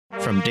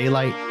From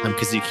Daylight, I'm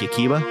Kazuki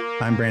Akiba.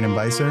 I'm Brandon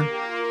Beiser.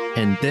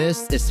 And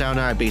this is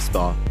Sayonara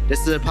Baseball.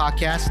 This is a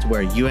podcast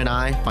where you and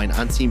I find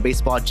unseen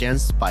baseball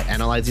gems by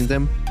analyzing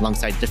them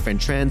alongside different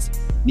trends,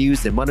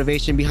 news, and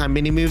motivation behind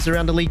many moves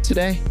around the league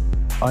today.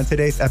 On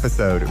today's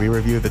episode, we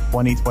review the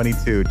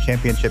 2022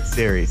 Championship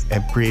Series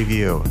and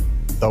preview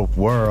the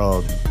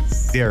World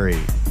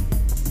Series.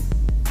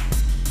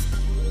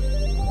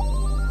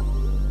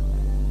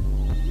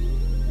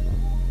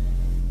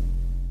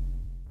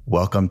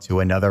 Welcome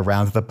to another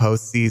round of the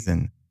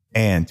postseason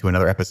and to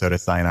another episode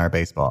of Sayonara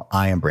Baseball.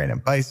 I am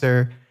Brandon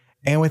Beiser,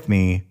 and with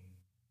me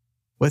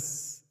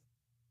was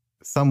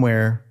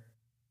somewhere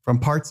from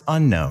parts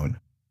unknown,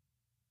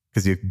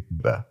 Kazuki.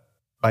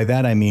 By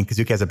that, I mean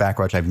Kazuki has a back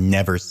rush I've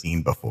never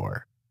seen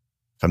before.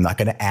 So I'm not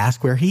going to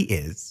ask where he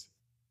is,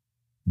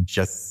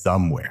 just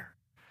somewhere.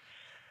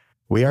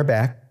 We are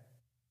back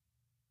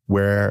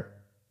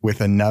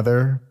with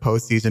another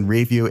postseason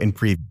review and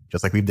preview,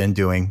 just like we've been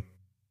doing.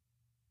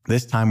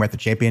 This time we're at the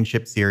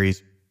Championship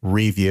Series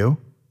review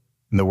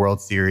and the World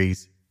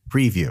Series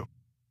preview.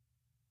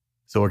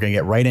 So we're going to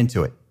get right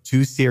into it.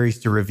 2 series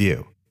to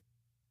review.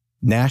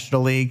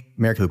 National League,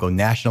 American League, we'll go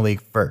National League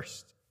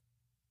first.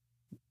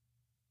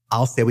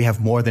 I'll say we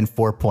have more than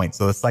 4 points,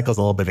 so the cycle's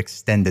a little bit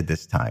extended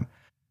this time.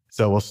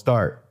 So we'll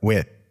start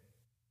with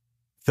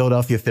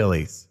Philadelphia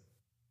Phillies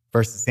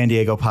versus San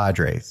Diego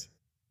Padres.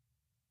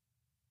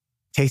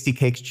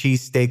 Tastykakes,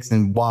 Cheesesteaks,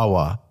 and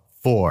Wawa,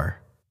 4.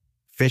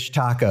 Fish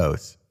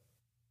Tacos,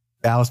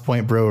 Ballast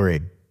Point Brewery,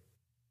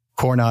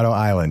 Coronado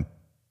Island,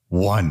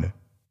 1.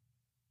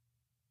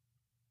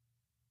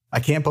 I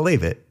can't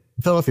believe it.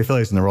 Philadelphia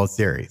Phillies in the World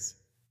Series.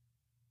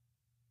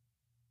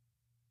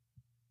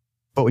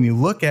 But when you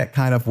look at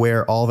kind of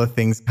where all the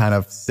things kind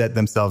of set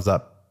themselves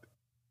up,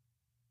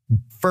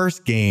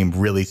 first game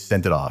really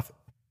sent it off.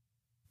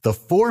 The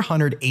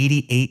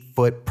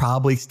 488-foot,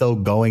 probably still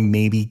going,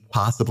 maybe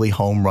possibly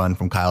home run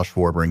from Kyle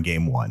Schwarber in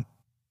game 1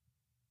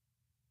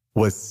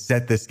 was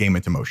set this game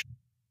into motion.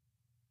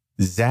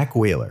 Zach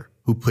Wheeler,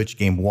 who pitched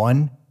game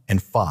 1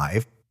 and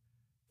 5,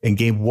 in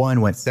game 1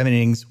 went 7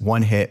 innings,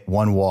 1 hit,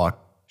 1 walk,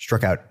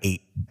 struck out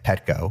 8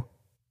 Petco.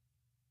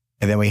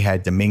 And then we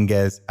had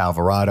Dominguez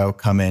Alvarado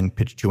come in,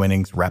 pitch 2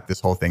 innings, wrap this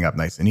whole thing up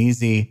nice and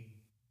easy.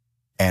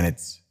 And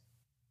it's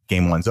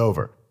game 1's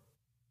over.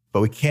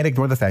 But we can't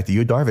ignore the fact that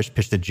Yu Darvish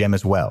pitched a gem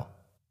as well.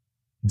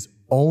 His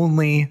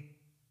only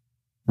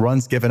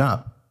runs given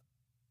up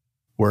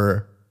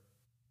were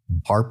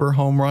Harper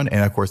home run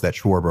and, of course, that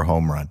Schwarber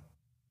home run.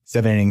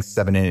 7 innings,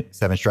 7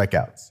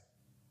 strikeouts.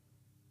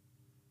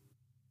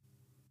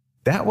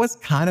 That was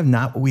kind of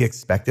not what we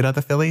expected of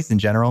the Phillies in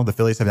general. The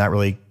Phillies have not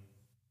really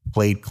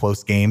played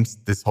close games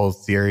this whole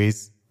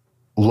series.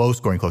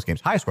 Low-scoring close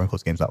games. High-scoring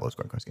close games, not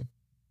low-scoring close games.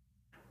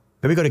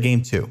 Then we go to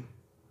game 2.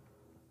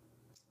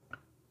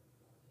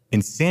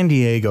 And San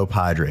Diego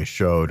Padres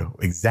showed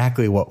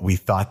exactly what we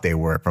thought they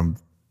were, from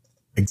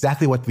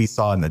exactly what we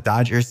saw in the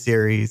Dodgers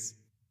series,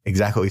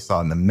 exactly what we saw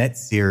in the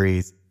Mets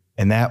series.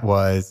 And that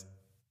was,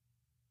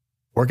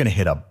 we're going to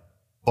hit a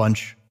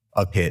bunch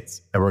of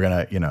hits and we're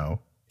going to,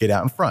 get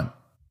out in front.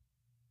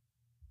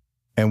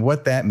 And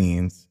what that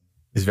means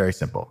is very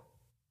simple.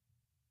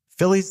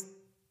 Phillies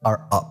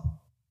are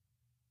up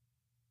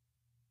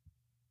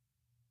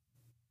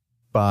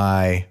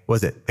by,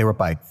 they were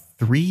by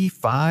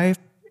 3-5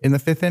 in the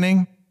 5th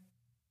inning?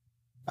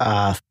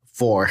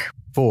 4.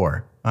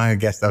 4. I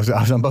guess I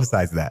was on both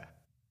sides of that.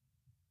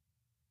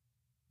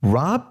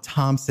 Rob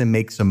Thompson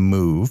makes a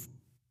move,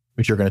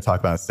 which you're going to talk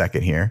about in a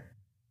second here.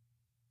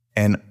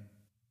 And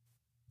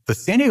the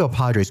San Diego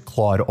Padres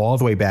clawed all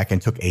the way back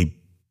and took a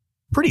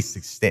pretty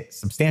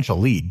substantial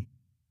lead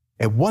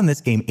and won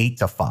this game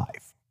 8-5.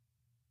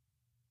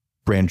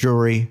 Brand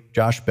Drury,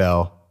 Josh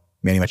Bell,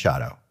 Manny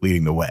Machado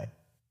leading the way.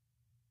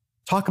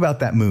 Talk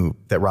about that move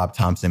that Rob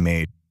Thompson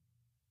made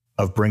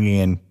of bringing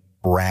in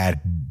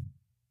Brad.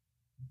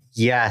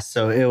 Yeah,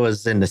 so it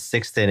was in the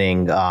 6th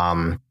inning.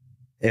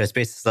 It was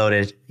bases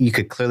loaded. You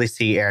could clearly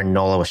see Aaron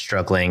Nola was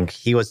struggling.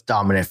 He was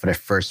dominant for the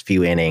first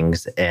few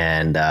innings,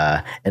 and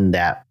in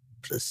that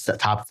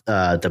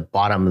the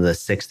bottom of the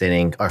 6th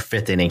inning or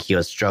 5th inning, he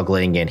was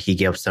struggling and he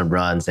gave up some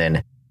runs,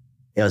 and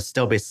it was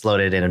still bases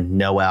loaded and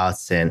no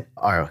outs or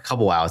a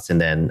couple outs,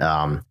 and then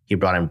he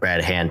brought in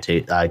Brad Hand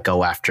to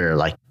go after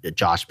like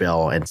Josh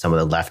Bell and some of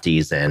the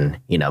lefties, and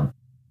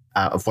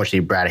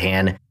unfortunately Brad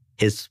Hand,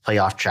 his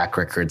playoff track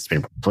record's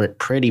been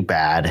pretty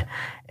bad,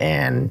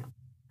 and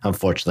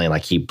unfortunately,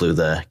 he blew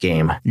the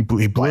game. He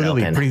blew the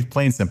lead, pretty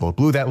plain and simple.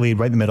 Blew that lead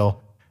right in the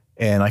middle.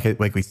 And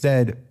like we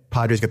said,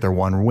 Padres get their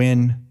 1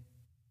 win,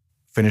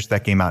 finished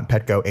that game out in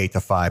Petco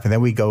 8-5. And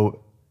then we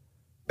go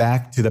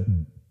back to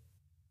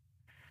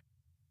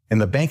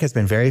and the bank has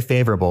been very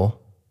favorable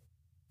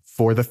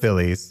for the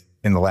Phillies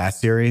in the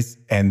last series,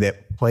 and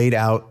it played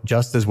out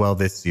just as well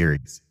this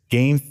series.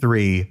 Game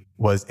 3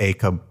 was a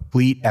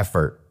complete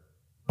effort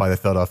by the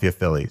Philadelphia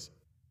Phillies.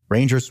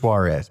 Ranger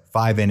Suarez,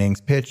 5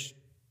 innings pitched,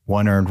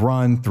 1 earned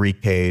run, 3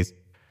 Ks.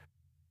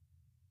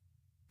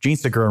 Gene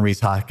Segura and Rhys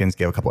Hoskins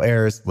gave a couple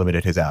errors,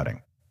 limited his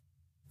outing.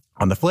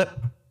 On the flip,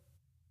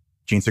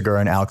 Gene Segura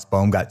and Alex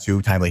Boehm got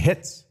 2 timely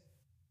hits.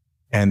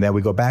 And then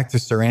we go back to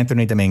Sir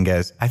Anthony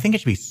Dominguez. I think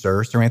it should be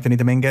Sir Anthony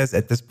Dominguez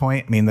at this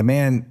point. I mean, the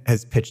man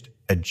has pitched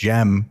a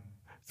gem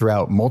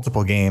throughout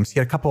multiple games. He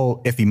had a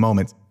couple iffy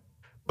moments,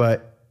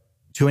 but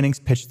 2 innings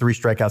pitched, 3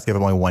 strikeouts, gave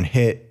up only 1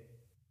 hit.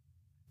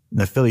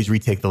 The Phillies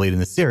retake the lead in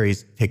the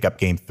series, take up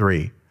game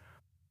 3.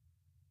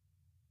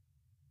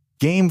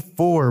 Game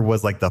 4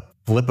 was like the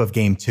flip of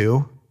game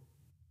 2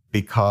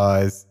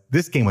 because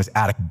this game was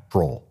out of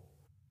control.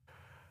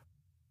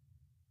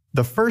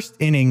 The first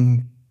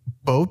inning,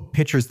 both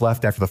pitchers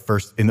left after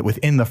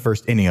within the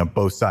first inning of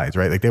both sides,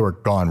 right? Like they were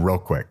gone real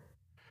quick.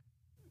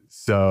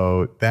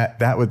 So that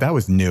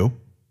was new.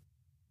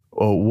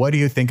 Well, what do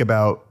you think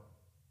about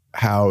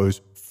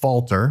how's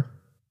Falter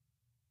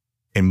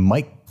and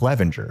Mike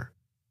Clevenger?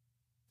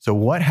 So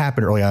what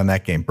happened early on in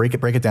that game? Break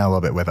it down a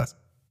little bit with us.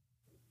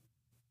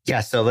 Yeah,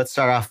 so let's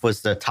start off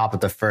with the top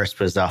of the first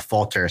was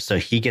Falter. So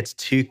he gets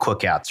 2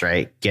 quick outs,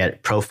 right?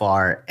 Get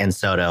Profar and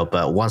Soto.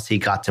 But once he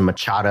got to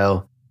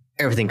Machado,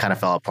 everything kind of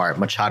fell apart.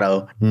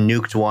 Machado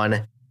nuked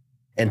one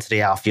into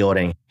the outfield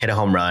and hit a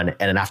home run. And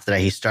then after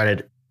that, he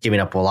started giving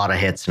up a lot of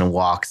hits and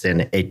walks,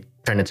 and it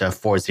turned into a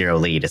 4-0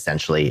 lead,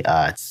 essentially.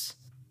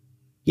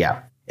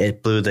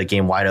 It blew the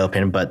game wide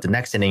open. But the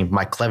next inning,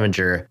 Mike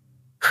Clevenger,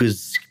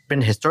 who's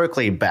been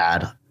historically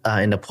bad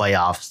in the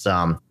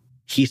playoffs,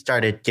 he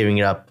started giving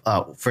it up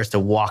first a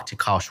walk to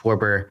Kyle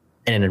Schwarber,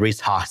 and then a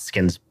Rhys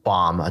Hoskins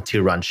bomb, a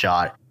 2-run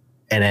shot,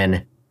 and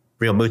then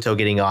Real Muto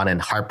getting on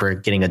and Harper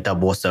getting a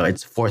double. So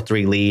it's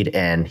 4-3 lead,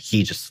 and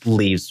he just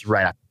leaves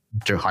right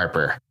after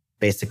Harper.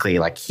 Basically,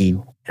 like he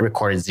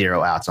recorded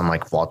 0 outs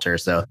unlike Walter.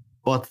 So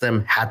both of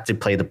them had to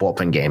play the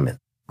bullpen game.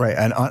 Right,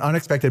 an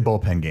unexpected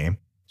bullpen game.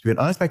 So we had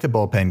an unexpected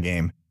bullpen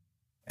game,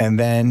 and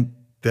then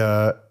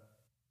the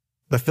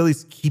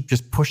Phillies keep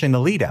just pushing the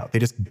lead out.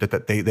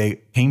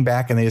 They came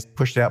back and they just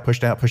pushed out.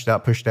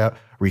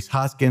 Rhys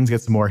Hoskins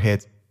gets some more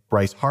hits.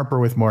 Bryce Harper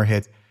with more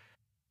hits.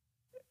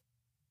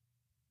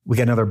 We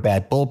got another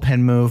bad bullpen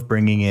move,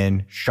 bringing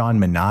in Sean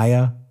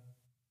Manaea.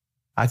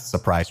 That's a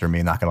surprise for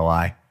me, not going to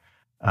lie.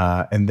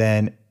 And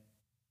then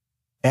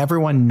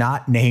everyone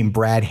not named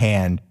Brad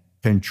Hand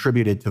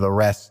contributed to the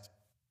rest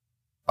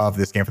of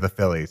this game for the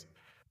Phillies.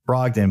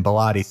 Brogdon,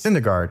 Bilotti,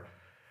 Syndergaard,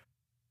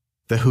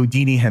 the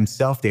Houdini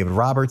himself, David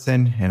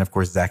Robertson, and of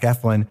course, Zach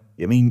Eflin.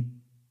 I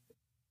mean,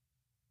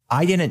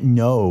 I didn't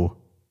know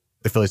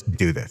the Phillies could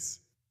do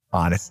this,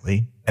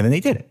 honestly. And then they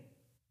did it.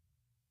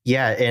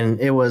 Yeah, and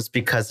it was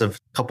because of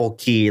a couple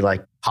key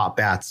hot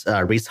bats.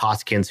 Rhys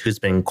Hoskins, who's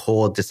been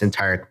cold this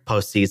entire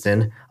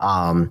postseason,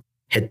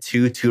 hit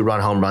 2-run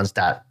home runs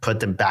that put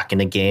them back in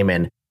the game.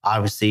 And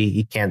obviously,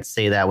 you can't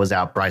say that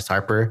without Bryce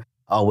Harper.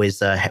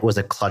 Always was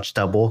a clutch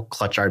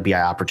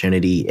RBI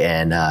opportunity,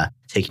 and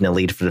taking the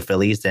lead for the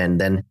Phillies. And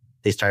then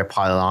they started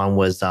piling on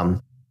was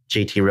JT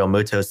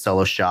Realmuto's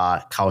solo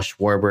shot, Kyle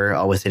Schwarber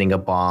always hitting a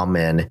bomb,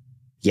 and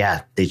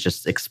yeah, they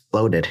just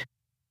exploded.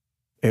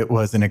 It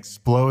was an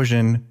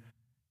explosion.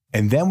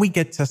 And then we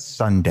get to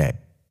Sunday.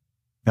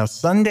 Now,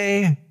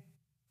 Sunday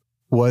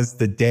was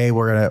the day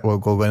we'll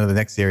go into the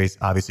next series.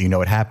 Obviously, you know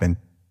what happened.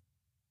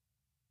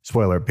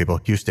 Spoiler, people.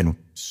 Houston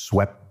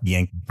swept the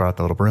Yankees, brought out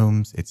the little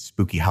brooms. It's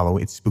spooky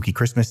Halloween. It's spooky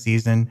Christmas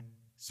season.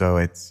 So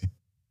it's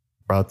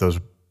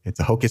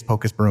a hocus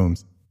pocus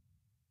brooms.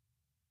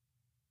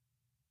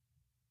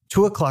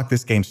 2:00,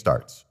 this game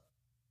starts.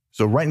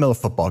 So right in the middle of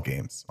football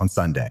games on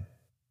Sunday.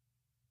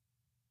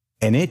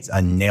 And it's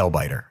a nail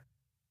biter.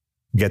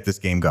 Get this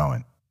game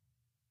going.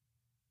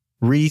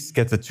 Reese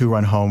gets a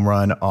 2-run home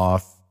run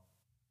off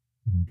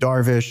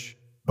Darvish,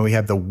 and we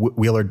have the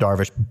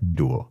Wheeler-Darvish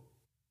duel.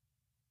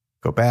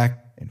 Go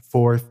back and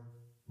forth.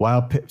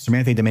 While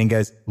Samantha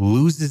Dominguez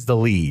loses the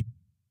lead,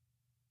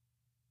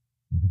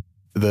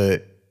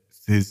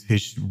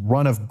 his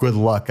run of good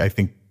luck, I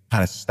think,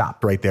 kind of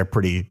stopped right there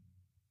pretty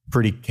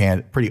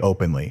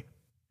openly.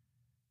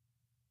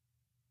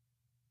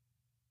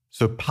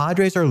 So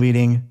Padres are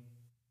leading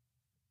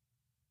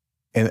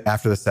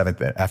after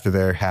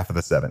their half of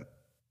the 7th.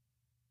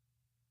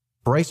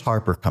 Bryce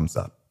Harper comes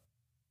up.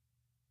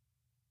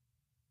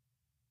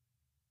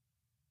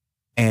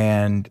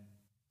 And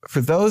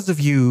for those of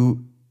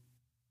you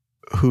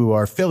who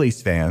are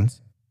Phillies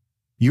fans,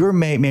 you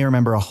may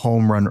remember a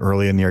home run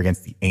early in the year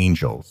against the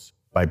Angels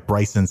by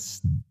Bryson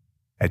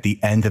at the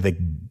end of the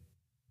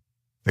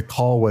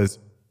call was,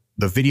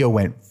 the video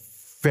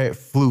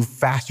flew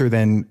faster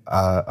than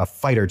a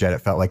fighter jet, it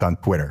felt like, on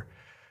Twitter.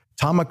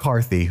 Tom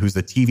McCarthy, who's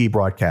the TV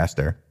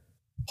broadcaster,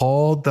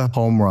 called the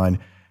home run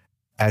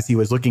as he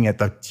was looking at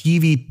the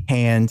TV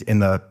panned in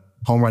the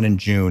home run in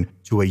June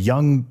to a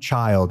young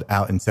child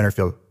out in center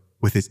field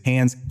with his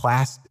hands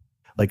clasped,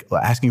 like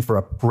asking for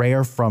a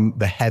prayer from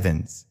the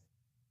heavens.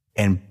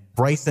 And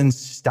Bryson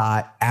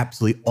Stott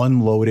absolutely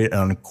unloaded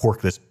and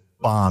uncorked this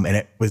bomb, and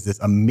it was this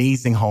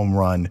amazing home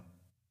run.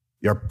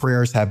 Your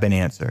prayers have been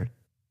answered.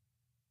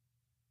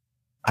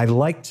 I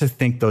like to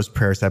think those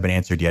prayers have been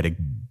answered yet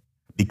again,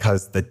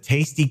 because the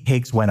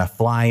Tastykakes went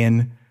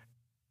a-flying.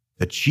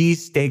 The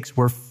cheesesteaks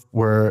were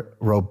were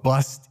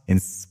robust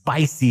and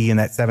spicy in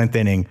that 7th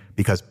inning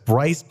because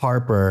Bryce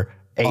Harper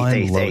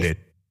unloaded.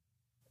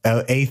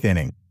 Eighth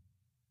inning.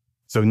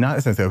 So not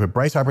the 7th inning, but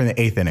Bryce Harper in the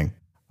 8th inning.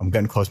 I'm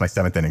getting close to my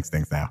 7th innings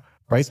things now.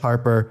 Bryce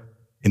Harper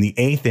in the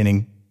 8th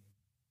inning.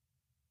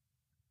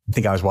 I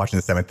think I was watching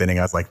the 7th inning.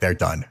 I was like, they're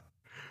done.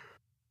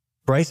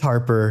 Bryce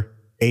Harper,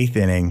 8th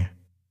inning.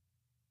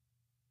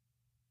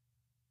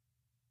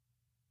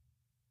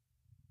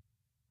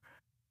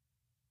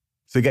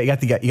 So you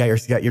got your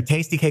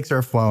Tastykakes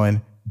are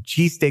flowing.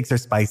 Cheesesteaks are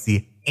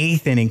spicy.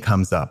 8th inning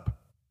comes up.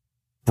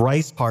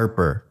 Bryce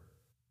Harper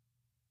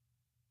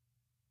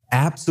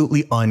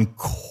absolutely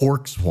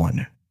uncorks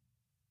one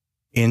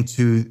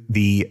into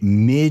the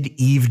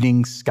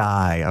mid-evening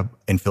sky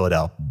in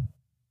Philadelphia.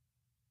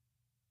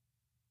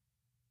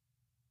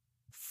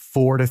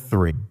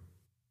 4-3.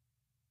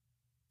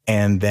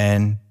 And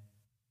then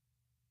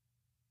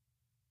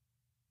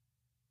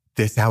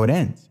this is how it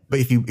ends. But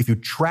if you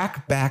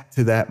track back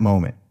to that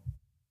moment,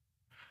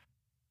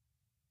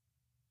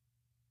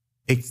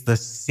 it's the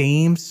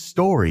same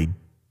story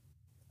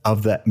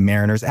of the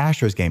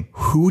Mariners-Astros game.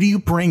 Who do you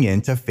bring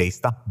in to face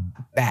the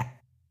bat?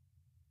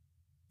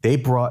 They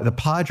brought the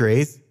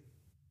Padres.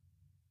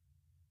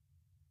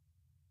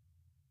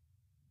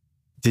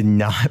 Did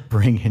not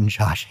bring in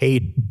Josh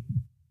Hader.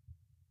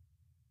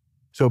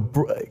 So,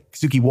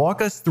 Suki,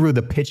 walk us through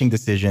the pitching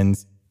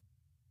decisions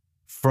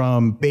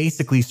from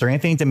basically Sir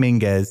Anthony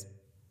Dominguez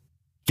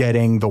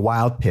getting the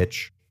wild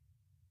pitch.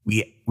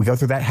 We go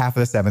through that half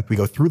of the 7th. We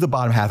go through the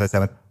bottom half of the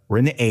 7th. We're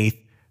in the 8th.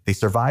 They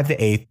survive the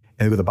 8th, and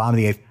they go to the bottom of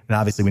the 8th. And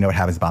obviously, we know what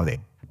happens at the bottom of the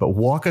 8th. But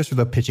walk us through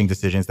the pitching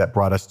decisions that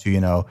brought us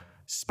to,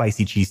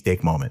 spicy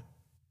cheesesteak moment.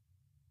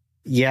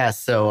 Yeah,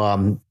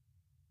 so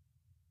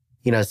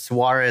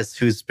Suarez,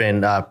 who's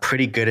been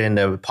pretty good in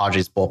the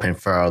Padres bullpen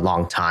for a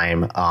long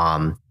time.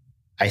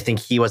 I think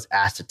he was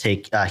asked to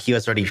take. He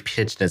was already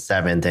pitched in the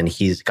 7th, and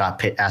he's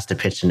got asked to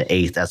pitch in the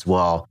 8th as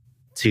well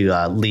to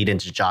lead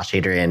into Josh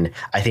Hader. And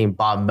I think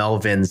Bob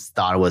Melvin's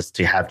thought was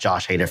to have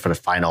Josh Hader for the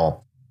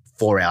final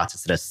 4 outs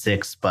instead of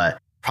 6. But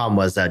problem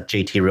was that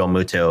JT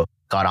Realmuto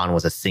got on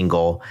was a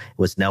single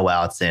with no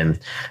outs, and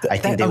I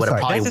think they would have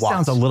probably that walked.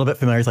 Sounds a little bit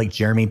familiar. It's like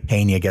Jeremy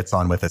Pena gets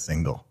on with a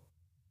single.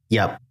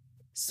 Yep.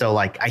 So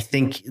I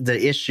think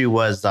the issue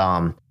was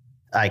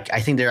I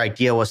think their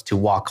idea was to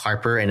walk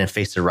Harper and then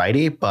face the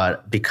righty,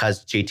 but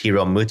because JT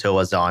Realmuto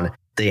was on,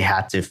 they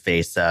had to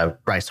face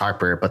Bryce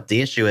Harper. But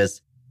the issue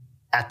is,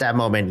 at that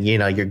moment,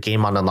 your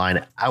game on the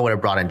line, I would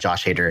have brought in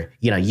Josh Hader.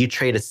 You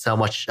traded so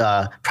much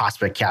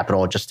prospect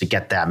capital just to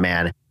get that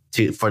man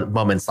for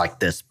moments like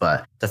this.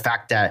 But the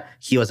fact that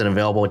he wasn't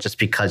available just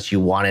because you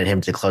wanted him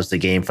to close the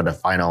game for the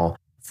final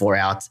 4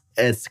 outs,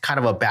 it's kind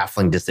of a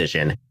baffling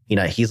decision.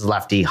 He's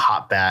lefty,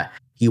 hot bat.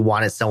 You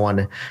wanted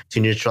someone to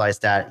neutralize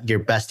that. Your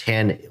best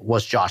hand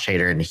was Josh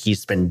Hader, and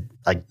he's been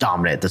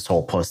dominant this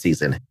whole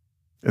postseason.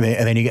 And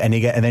then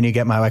you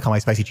get I call my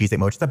spicy cheesesteak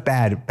moment. It's a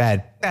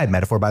bad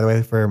metaphor, by the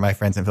way, for my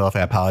friends in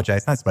Philadelphia. I apologize.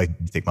 It's not a spicy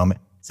cheesesteak moment.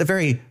 It's a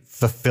very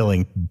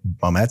fulfilling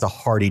moment. That's a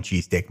hearty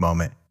cheesesteak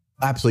moment.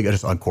 Absolutely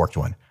just uncorked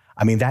one.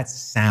 I mean, that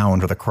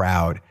sound of the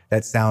crowd,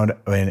 that sound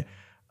when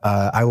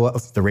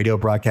the radio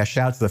broadcast.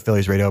 Shout out to the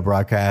Phillies radio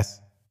broadcast.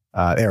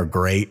 They were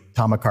great.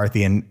 Tom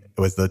McCarthy and it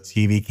was the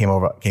TV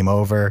came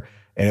over,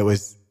 and it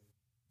was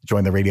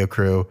joined the radio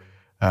crew.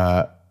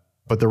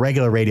 But the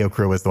regular radio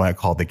crew was the one that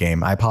called the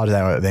game. I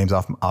apologize, the name's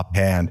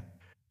offhand,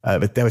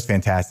 but that was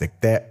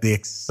fantastic. The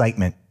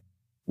excitement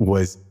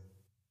was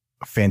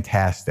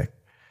fantastic.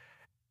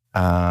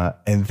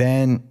 And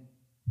then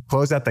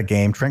close out the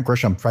game. Trent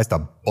Grisham tries to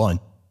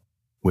bunt,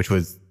 which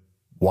was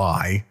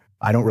why.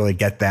 I don't really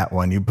get that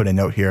one. You put a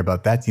note here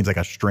about that. Seems like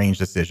a strange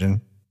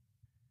decision.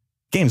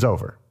 Game's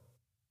over.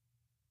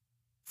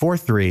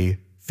 4-3.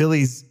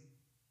 Phillies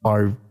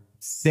are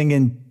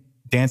singing,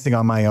 dancing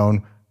on my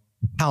own.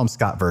 Callum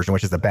Scott version,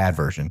 which is the bad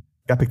version.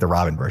 Got to pick the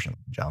Robin version,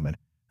 gentlemen.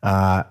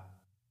 And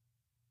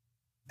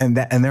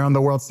they're on the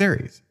World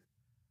Series.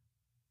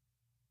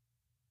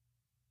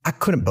 I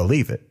couldn't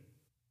believe it.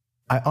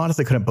 I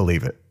honestly couldn't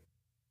believe it.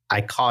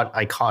 I caught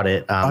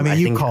it.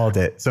 You called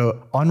it.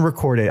 So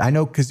unrecorded. I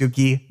know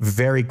Kazuki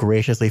very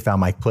graciously found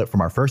my clip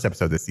from our first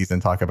episode this season,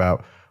 talk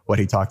about what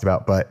he talked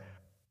about. But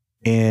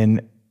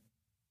in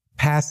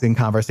passing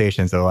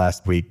conversations of the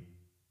last week,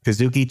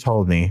 Kazuki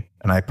told me,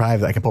 and I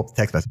can pull up the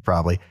text message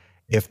probably,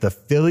 if the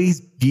Phillies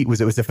beat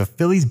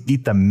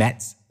the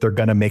Mets, they're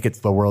gonna make it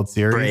to the World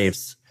Series.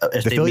 Braves.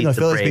 If the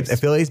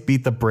Phillies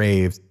beat the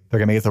Braves, they're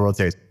gonna make it to the World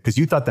Series. Because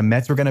you thought the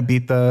Mets were gonna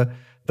beat the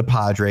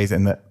Padres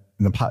and the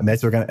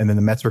Mets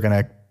were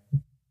gonna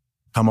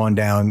come on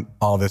down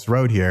all this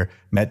road here.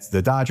 Mets,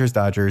 the Dodgers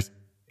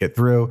get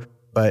through,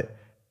 but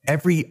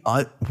every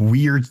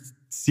weird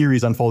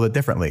series unfolded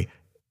differently.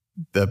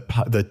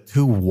 The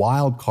 2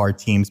 wild card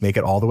teams make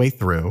it all the way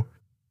through.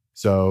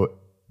 So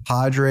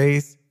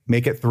Padres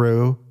make it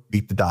through,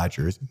 beat the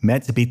Dodgers.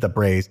 Mets beat the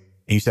Braves.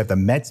 And you said if the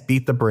Mets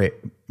beat the Braves,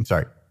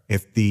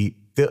 if the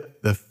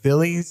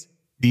Phillies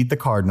beat the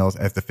Cardinals,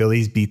 if the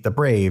Phillies beat the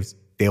Braves,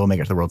 they will make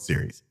it to the World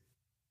Series.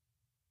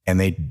 And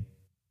they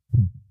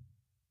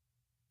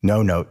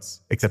no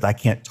notes, except I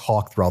can't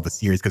talk through all the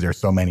series because there are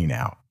so many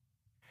now.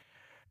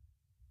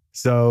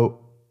 So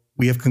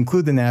we have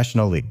concluded the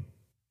National League.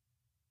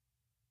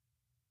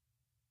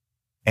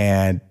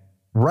 And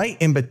right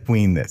in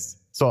between this,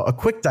 so a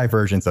quick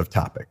divergence of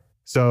topic.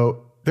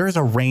 So there is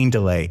a rain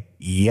delay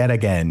yet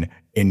again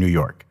in New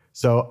York.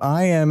 So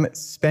I am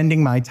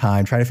spending my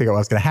time trying to figure out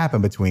what's going to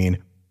happen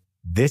between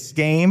this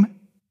game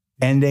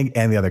ending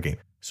and the other game.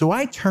 So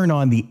I turn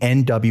on the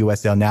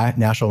NWSL,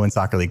 National Women's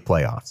Soccer League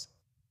playoffs.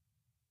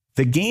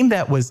 The game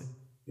that was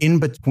in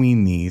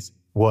between these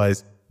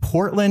was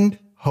Portland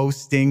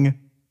hosting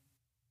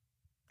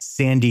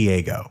San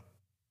Diego.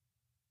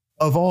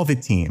 Of all the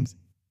teams,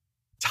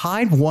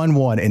 tied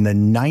 1-1 in the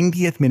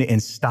 90th minute in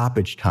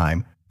stoppage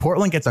time,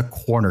 Portland gets a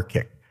corner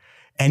kick.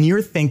 And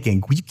you're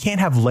thinking, you can't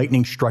have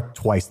lightning struck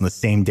twice on the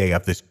same day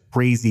of this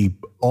crazy,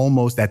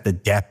 almost at the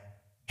death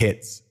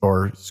hits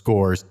or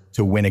scores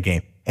to win a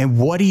game. And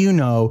what do you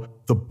know?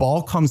 The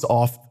ball comes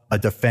off a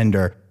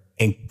defender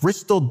and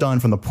Crystal Dunn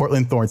from the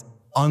Portland Thorns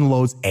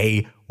unloads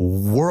a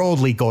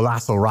worldly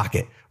golazo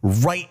rocket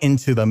right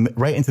into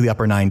the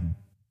upper nine.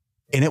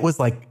 And it was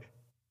like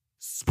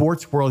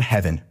sports world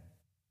heaven.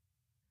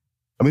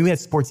 I mean, we had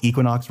Sports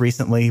Equinox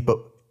recently, but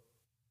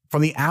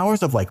from the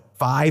hours of like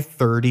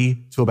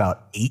 5:30 to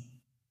about 8,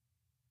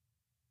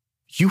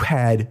 you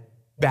had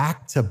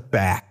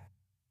back-to-back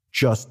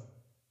just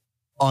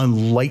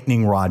on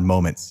lightning rod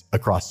moments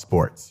across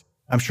sports.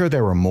 I'm sure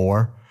there were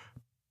more,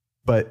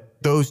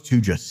 but those two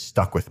just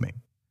stuck with me.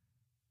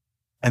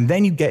 And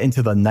then you get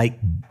into the night,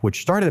 which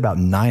started about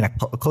 9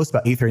 o'clock, close to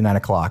about 8:30, 9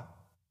 o'clock.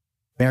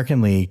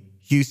 American League,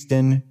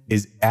 Houston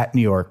is at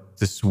New York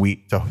to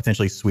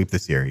potentially sweep the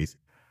series.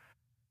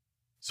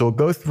 So we'll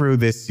go through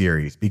this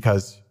series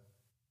because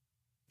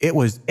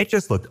it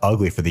just looked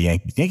ugly for the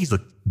Yankees. Yankees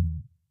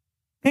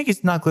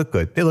not look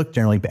good. They look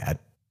generally bad.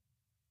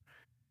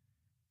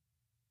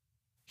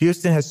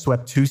 Houston has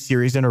swept 2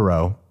 series in a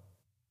row.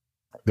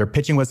 Their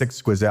pitching was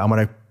exquisite. I'm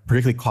going to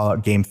particularly call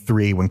out Game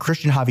 3 when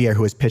Christian Javier,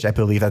 who has pitched, I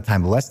believe at the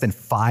time, less than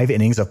 5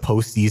 innings of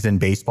postseason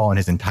baseball in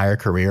his entire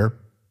career,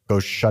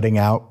 goes shutting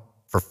out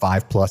for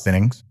 5+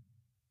 innings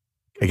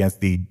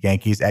against the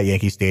Yankees at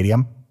Yankee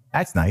Stadium.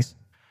 That's nice.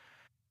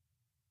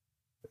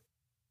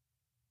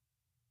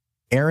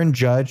 Aaron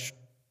Judge,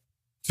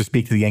 to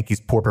speak to the Yankees'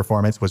 poor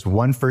performance, was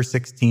 1 for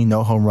 16,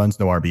 no home runs,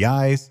 no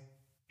RBIs.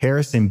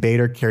 Harrison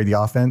Bader carried the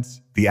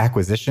offense. The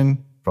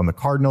acquisition from the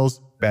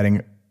Cardinals,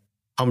 batting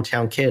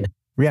hometown kid.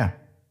 Yeah.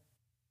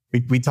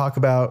 We talk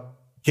about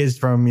kids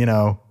from,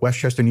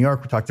 Westchester, New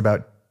York. We talked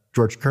about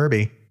George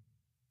Kirby.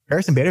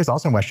 Harrison Bader is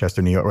also in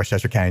Westchester, New York,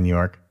 Westchester County, New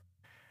York.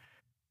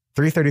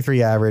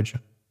 333 average,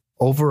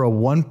 over a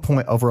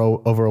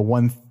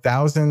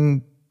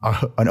 1,000,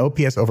 an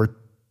OPS over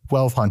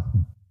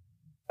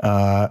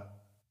 1,200.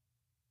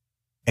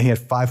 And he had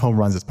 5 home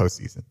runs this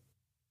postseason.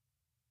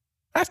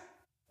 That's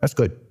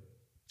good.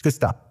 It's good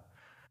stuff.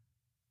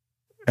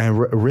 And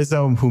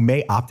Rizzo, who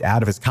may opt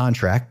out of his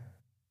contract,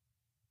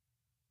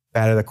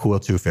 batted a cool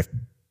 250.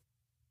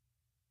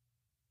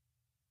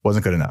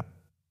 Wasn't good enough.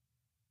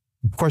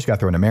 Of course, you got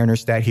to throw in a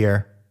Mariners stat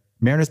here.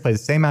 Mariners played the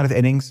same amount of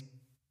innings.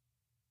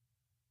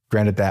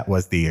 Granted, that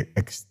was they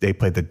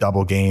played the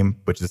double game,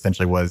 which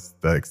essentially was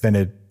the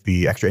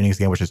extra innings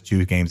game, which is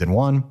 2 games in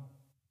 1.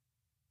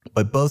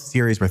 But both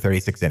series were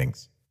 36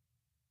 innings.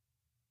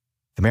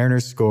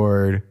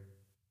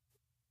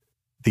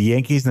 The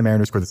Yankees and the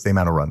Mariners scored the same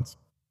amount of runs.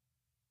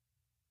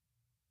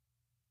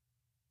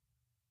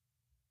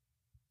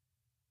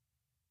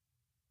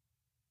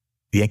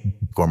 The Yankees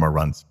scored more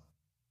runs.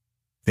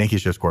 The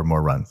Yankees should have scored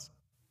more runs.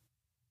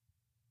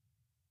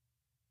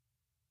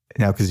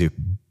 Now, Kazoo,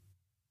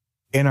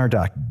 in our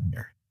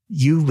document,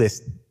 you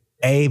list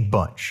a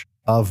bunch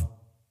of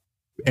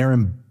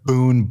Aaron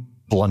Boone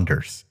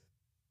blunders.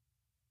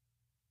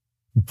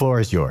 The floor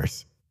is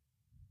yours.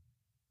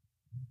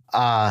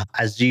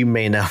 As you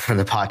may know from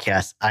the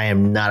podcast, I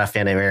am not a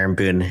fan of Aaron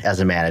Boone as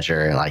a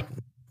manager.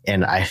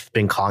 And I've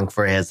been calling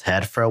for his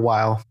head for a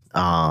while.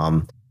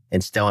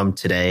 And still am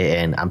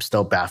today, and I'm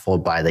still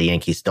baffled by the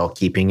Yankees still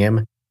keeping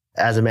him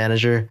as a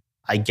manager.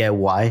 I get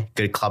why,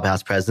 good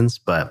clubhouse presence,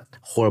 but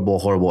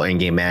horrible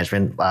in-game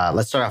management.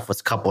 Let's start off with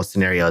a couple of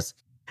scenarios.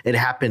 It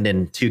happened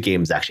in 2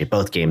 games, actually,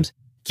 both games,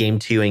 Game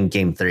 2 and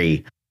Game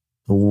 3.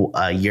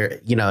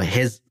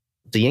 The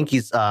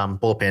Yankees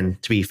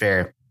bullpen, to be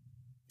fair,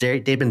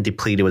 they've been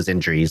depleted with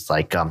injuries.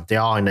 They're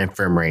all in the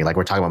infirmary. Like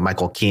we're talking about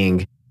Michael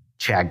King,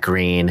 Chad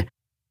Green,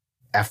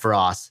 F.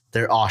 Ross,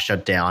 they're all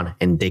shut down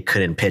and they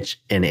couldn't pitch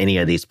in any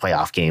of these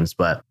playoff games.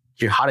 But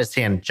your hottest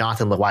hand,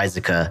 Jonathan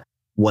Loaisiga,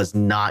 was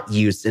not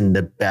used in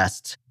the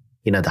best,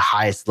 the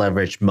highest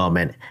leverage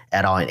moment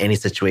at all in any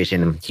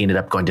situation. He ended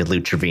up going to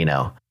Lou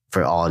Trevino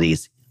for all of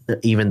these.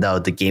 Even though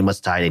the game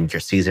was tied and your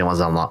season was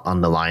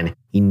on the line,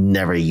 he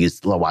never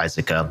used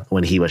Loaisiga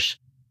when he was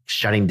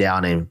shutting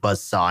down and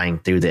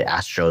buzzsawing through the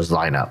Astros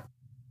lineup.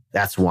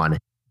 That's one.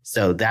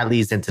 So that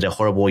leads into the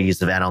horrible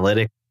use of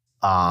analytics.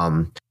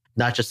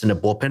 Not just in the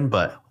bullpen,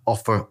 but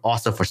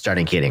also for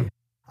starting hitting.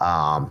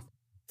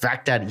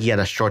 fact that he had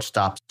a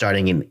shortstop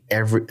starting in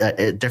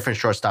a different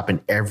shortstop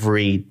in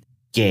every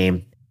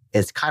game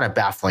is kind of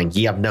baffling.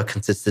 You have no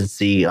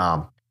consistency.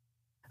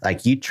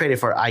 Like you traded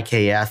for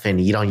IKF and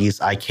you don't use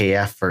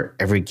IKF for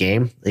every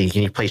game. Like,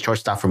 you play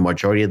shortstop for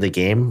majority of the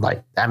game.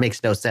 Like that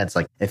makes no sense.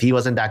 Like if he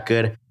wasn't that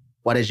good,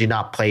 why did you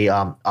not play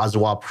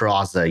Oswald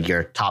Peraza,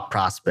 your top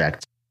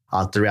prospect,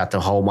 throughout the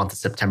whole month of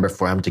September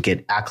for him to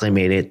get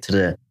acclimated to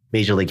the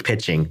major league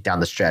pitching down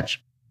the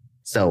stretch?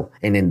 So,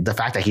 and then the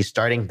fact that he's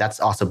starting, that's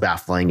also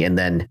baffling. And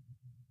then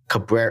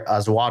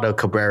Oswaldo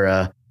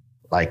Cabrera,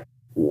 like,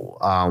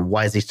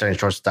 why is he starting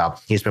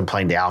shortstop? He's been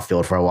playing the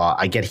outfield for a while.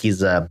 I get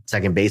he's a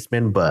second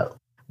baseman, but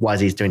why is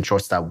he doing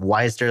shortstop?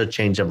 Why is there a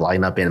change of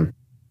lineup? And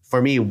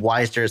for me,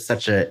 why is there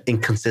such an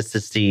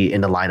inconsistency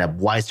in the lineup?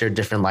 Why is there a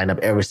different lineup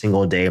every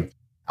single day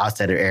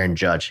outside of Aaron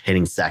Judge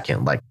hitting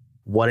second? Like,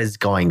 what is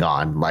going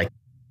on? Like,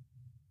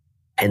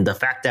 and the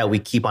fact that we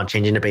keep on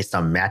changing it based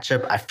on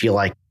matchup, I feel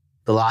like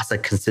the loss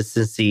of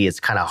consistency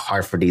is kind of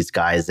hard for these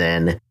guys.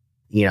 And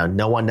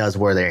no one knows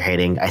where they're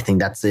hitting. I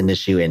think that's an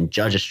issue. And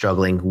Judge is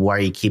struggling. Why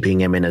are you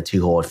keeping him in a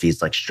 2-hole if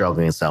he's like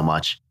struggling so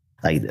much?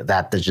 Like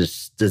that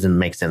just doesn't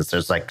make sense.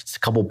 There's like a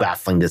couple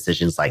baffling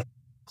decisions, like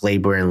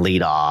Gleyber and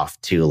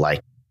leadoff to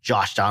like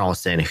Josh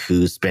Donaldson,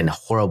 who's been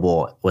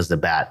horrible was the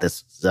bat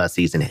this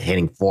season,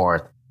 hitting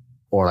fourth,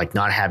 or like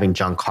not having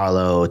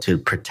Giancarlo to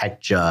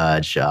protect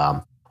Judge,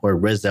 or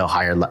Rizzo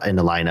higher in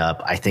the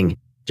lineup. I think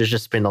there's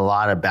just been a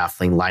lot of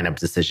baffling lineup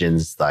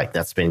decisions like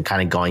that's been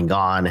kind of going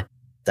on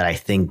that I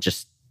think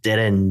just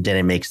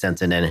didn't make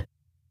sense. And then,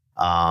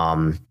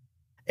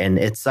 and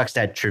it sucks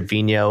that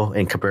Trevino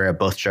and Cabrera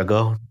both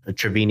struggle.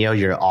 Trevino,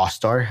 your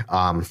all-star,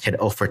 hit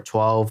 0 for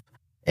 12,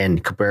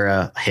 and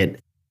Cabrera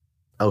hit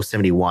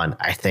 071.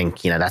 I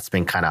think, that's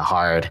been kind of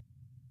hard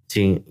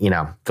to,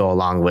 go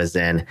along with.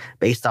 And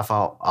based off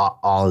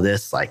all of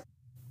this, like,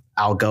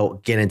 I'll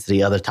get into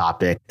the other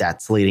topic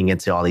that's leading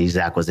into all these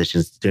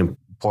acquisitions doing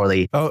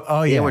poorly.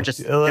 Oh yeah.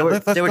 Let's go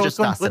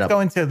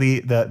into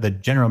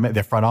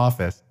the front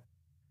office.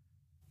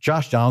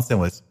 Josh Donaldson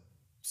was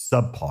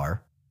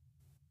subpar.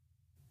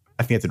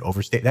 I think it's an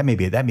overstate. That may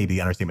be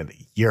the understatement of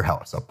the year how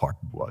subpar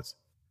he was.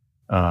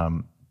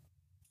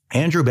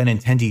 Andrew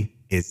Benintendi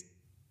is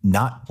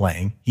not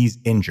playing. He's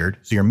injured,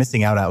 so you're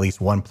missing out on at least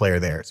one player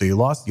there. So you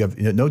have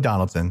no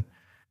Donaldson.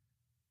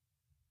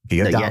 Okay,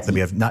 you have Donaldson.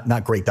 You have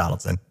not great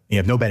Donaldson. You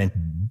have no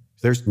Benintendi.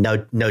 There's no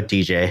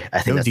DJ.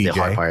 I think that's DJ.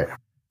 The hard part.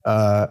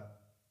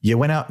 You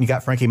went out and you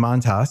got Frankie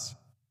Montas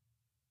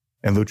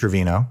and Lou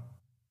Trevino.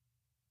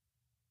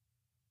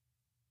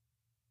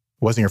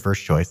 Wasn't your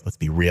first choice. Let's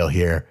be real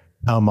here.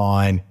 Come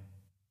on.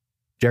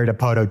 Jared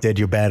Dipoto did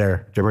you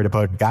better. Jared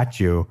Dipoto got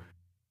you.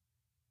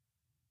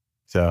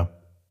 So.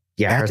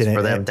 Yeah, it hurts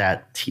for them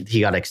that he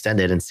got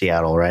extended in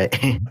Seattle, right?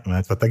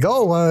 That's what the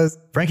goal was.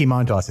 Frankie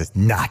Montas is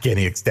not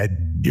getting extended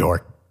in New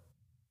York.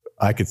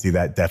 I could see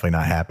that definitely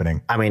not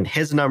happening. I mean,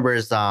 his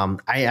numbers,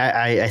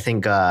 I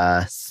think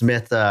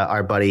Smith,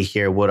 our buddy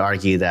here, would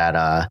argue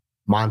that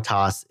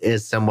Montas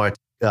is similar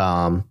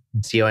to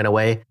CO in a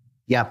way.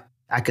 Yeah,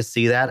 I could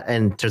see that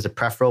in terms of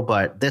preference,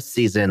 but this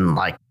season,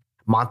 like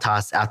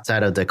Montas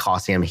outside of the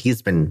Coliseum,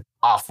 he's been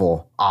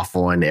awful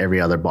in every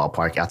other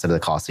ballpark outside of the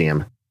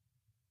Coliseum.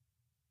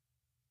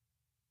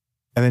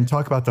 And then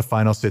talk about the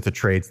final set of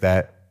trades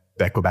that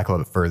go back a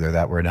little bit further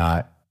that were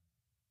not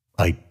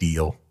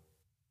ideal.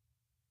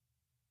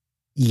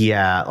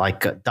 Yeah,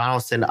 like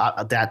Donaldson,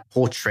 that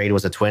whole trade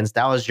was the Twins.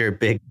 That was your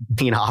big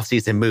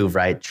offseason move,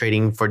 right?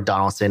 Trading for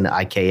Donaldson,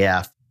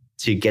 IKF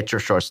to get your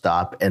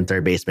shortstop and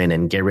third baseman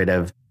and get rid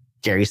of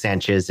Gary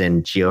Sanchez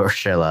and Gio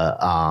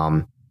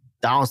Urshela.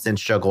 Donaldson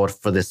struggled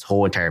for this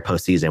whole entire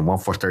postseason, 1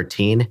 for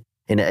 13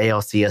 in the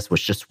ALCS with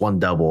just one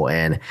double.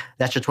 And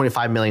that's your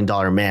 $25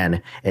 million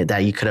man that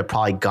you could have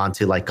probably gone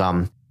to like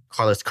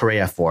Carlos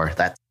Correa for.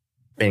 That's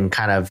been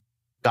kind of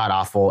god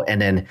awful.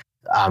 And then,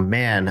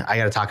 man, I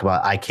got to talk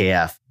about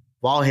IKF.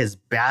 While his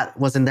bat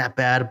wasn't that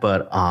bad,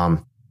 but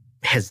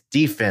his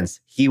defense,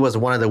 he was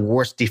one of the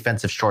worst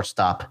defensive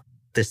shortstop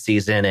this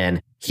season.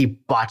 And he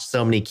botched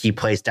so many key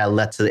plays that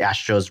led to the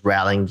Astros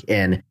rallying.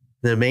 And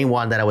the main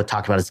one that I would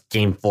talk about is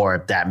Game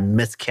 4. That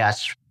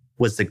miscatch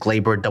was the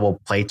Gleyber double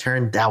play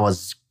turn. That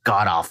was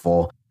god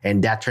awful.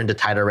 And that turned the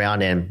tide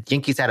around, and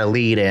Yankees had a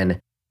lead.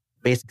 And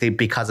basically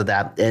because of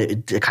that,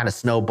 it kind of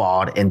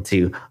snowballed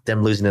into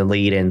them losing the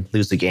lead and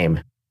lose the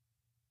game.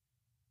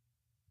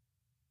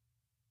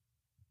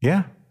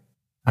 Yeah.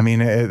 I mean,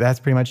 that's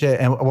pretty much it.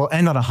 And we'll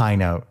end on a high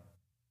note.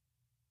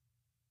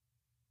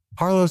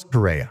 Carlos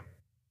Correa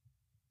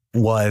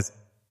was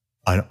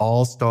an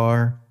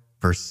all-star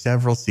for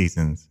several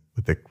seasons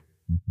with the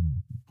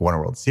won a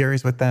World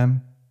Series with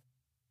them.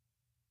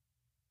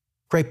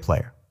 Great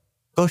player.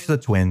 Goes to the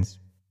Twins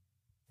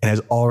and has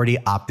already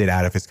opted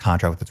out of his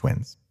contract with the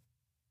Twins.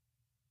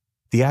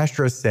 The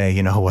Astros say,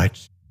 you know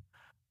what?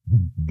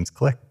 It's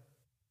click.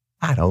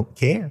 I don't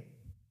care.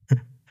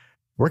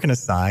 We're going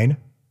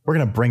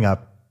to bring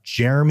up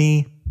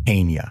Jeremy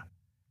Pena.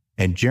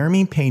 And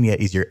Jeremy Pena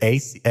is your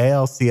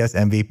ALCS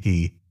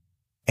MVP.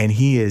 And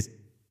he has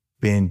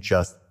been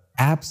just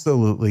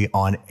absolutely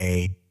on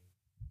a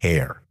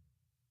care.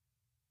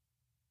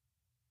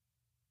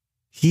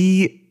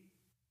 He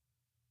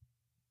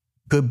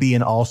could be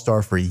an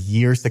all-star for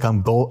years to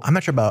come. I'm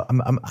not sure about,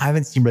 I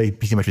haven't seen really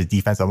too much of his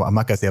defense. I'm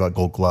not going to say about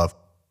Gold Glove.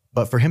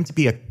 But for him to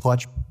be a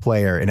clutch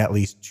player in at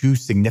least 2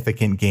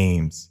 significant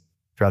games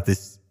throughout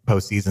this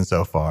postseason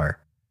so far,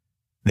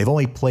 they've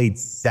only played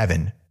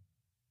 7.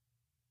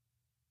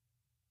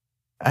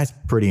 That's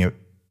pretty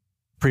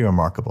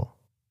remarkable.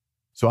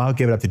 So I'll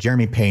give it up to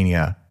Jeremy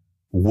Pena,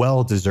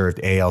 well-deserved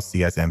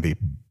ALCS MVP.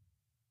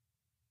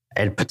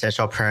 And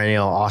potential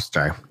perennial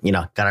all-star.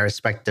 Got to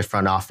respect the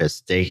front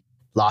office. They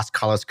lost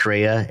Carlos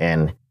Correa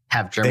and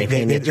have Jeremy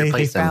Pena to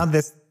replace him. They found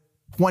this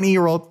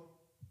 20-year-old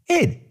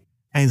kid.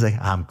 And he's like,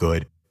 I'm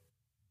good.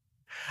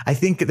 I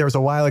think there was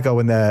a while ago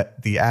when the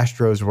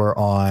Astros were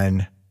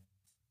on,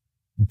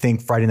 I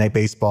think, Friday Night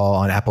Baseball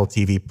on Apple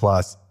TV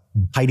Plus.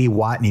 Heidi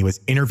Watney was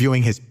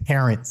interviewing his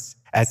parents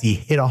as he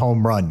hit a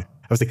home run.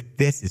 I was like,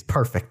 this is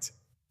perfect.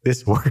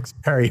 This works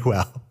very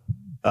well.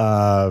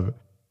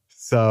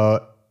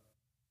 So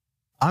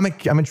I'm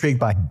intrigued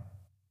by him.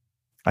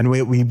 I know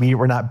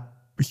we're not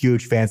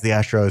huge fans of the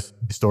Astros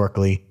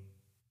historically,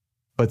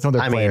 but some of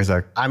their players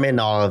are. I'm in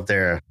all of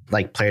their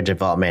player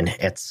development.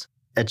 It's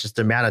just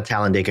the amount of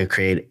talent they could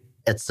create.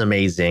 It's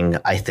amazing.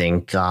 I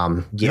think.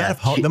 The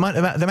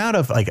amount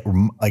of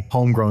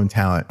homegrown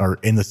talent or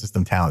in the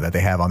system talent that they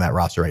have on that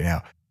roster right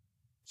now,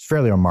 it's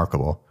fairly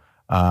remarkable.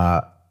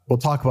 We'll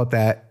talk about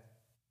that,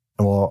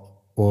 and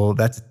we'll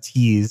that's a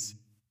tease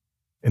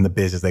in the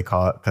biz, as they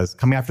call it, because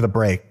coming after the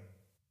break,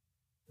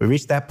 we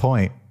reached that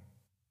point.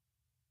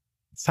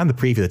 It's time to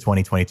preview the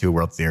 2022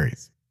 World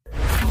Series.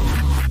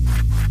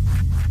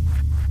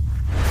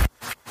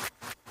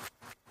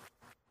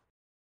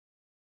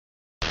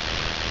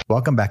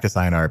 Welcome back to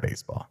Sayonara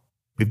Baseball.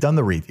 We've done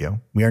the review.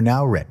 We are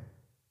now ready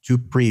to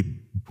preview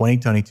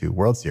 2022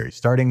 World Series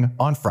starting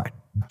on Friday,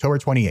 October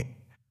 28th.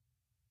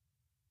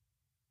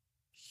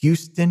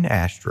 Houston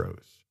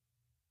Astros,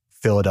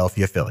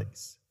 Philadelphia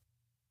Phillies.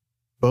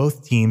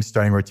 Both teams'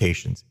 starting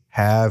rotations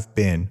have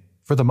been,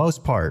 for the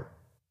most part,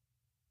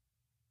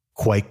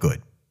 quite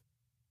good.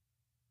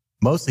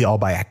 Mostly all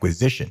by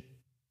acquisition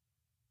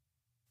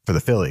for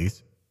the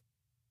Phillies.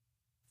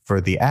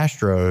 For the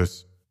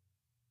Astros,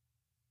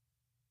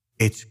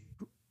 it's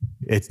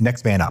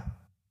next man up.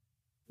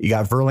 You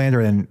got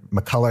Verlander and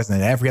McCullers and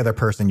then every other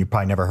person you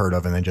probably never heard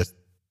of, and then just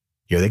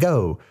here they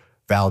go.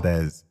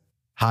 Valdez,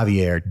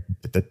 Javier,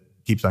 that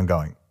keeps on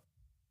going.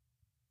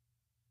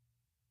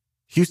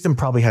 Houston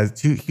I would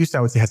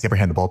say, has the upper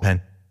hand of the bullpen.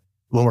 A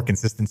little more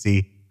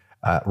consistency.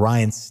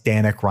 Ryan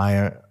Stanek,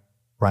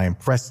 Ryan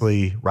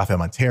Presley, Rafael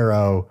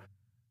Montero.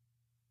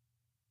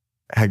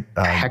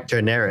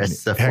 Hector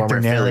Neris, the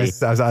former Philly.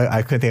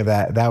 I couldn't think of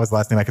that. That was the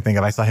last name I could think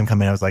of. I saw him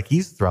come in. I was like,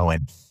 he's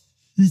throwing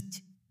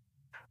heat.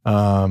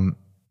 So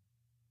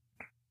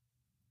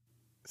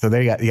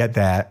there you got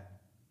that.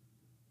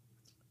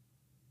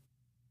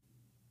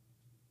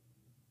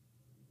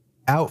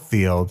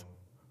 Outfield,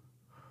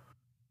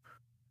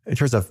 in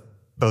terms of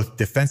both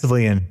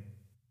defensively and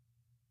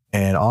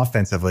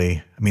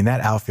offensively,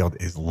 that outfield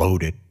is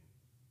loaded.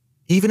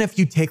 Even if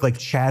you take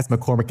Chas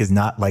McCormick is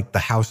not the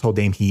household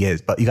name he is,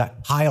 but you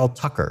got Kyle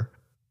Tucker.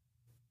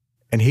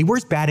 And he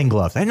wears batting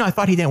gloves. I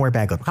thought he didn't wear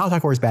batting gloves. Kyle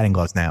Tucker wears batting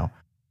gloves now.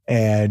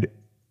 And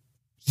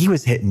he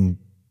was hitting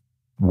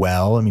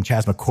well.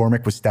 Chas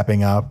McCormick was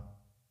stepping up.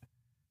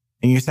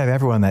 And you just have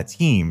everyone on that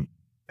team.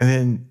 And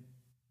then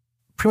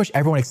pretty much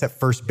everyone except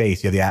first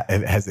base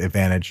has the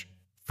advantage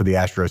for the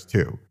Astros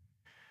too.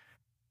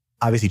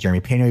 Obviously, Jeremy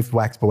Pena we've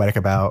waxed poetic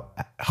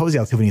about. Jose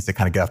Altuve needs to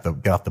kind of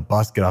get off the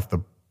bus, get off the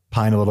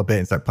pine a little bit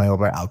and start playing a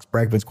little bit. Alex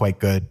Bregman's quite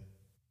good.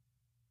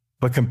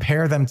 But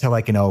compare them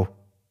to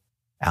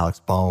Alex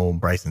Bohm,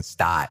 Bryson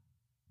Stott,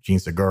 Gene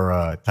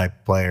Segura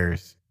type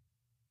players.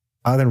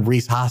 Other than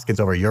Rhys Hoskins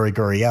over Yuri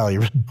Gurriel,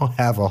 you really don't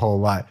have a whole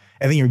lot.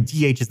 And then your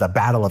DH is the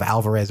battle of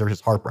Alvarez versus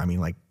Harper.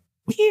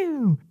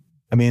 Whew.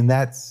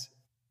 That's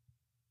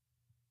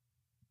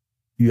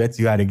you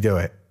got to do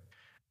it.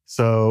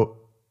 So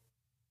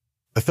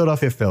the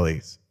Philadelphia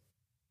Phillies,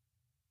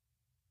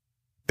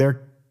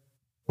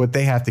 what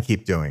they have to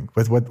keep doing,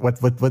 with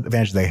what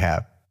advantage they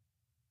have.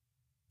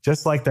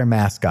 Just like their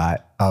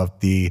mascot of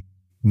the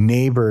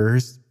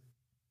neighbors,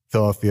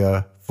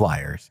 Philadelphia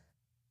Flyers,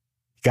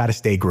 you got to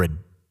stay gritty.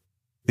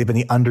 They've been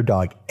the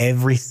underdog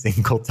every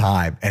single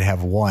time and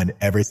have won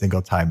every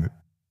single time,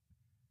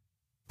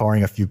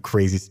 barring a few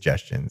crazy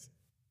suggestions.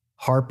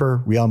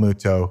 Harper, Real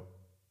Muto,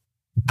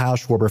 Kyle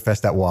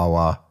Schwarberfest at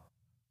Wawa,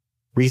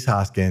 Rhys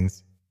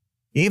Hoskins,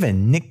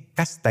 even Nick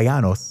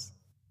Castellanos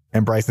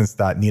and Bryson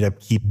Stott need to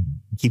keep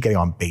getting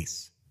on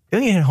base. They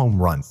don't need to hit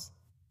home runs.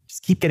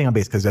 Just keep getting on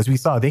base, because as we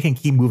saw, they can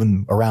keep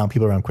moving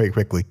people around quite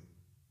quickly.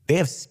 They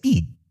have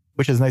speed,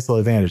 which is a nice little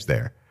advantage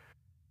there.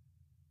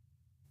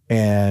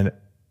 And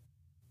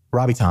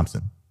Robbie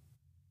Thompson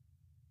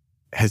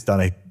has done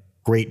a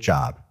great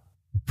job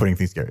putting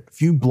things together. A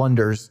few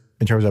blunders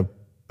in terms of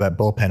that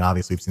bullpen.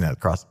 Obviously, we've seen that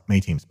across many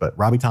teams. But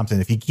Robbie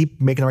Thompson, if he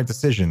keep making the right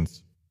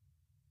decisions,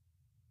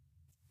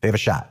 they have a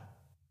shot.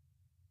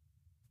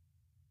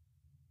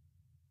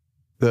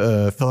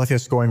 The Philadelphia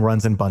scoring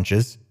runs in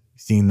bunches.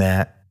 Seen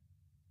that.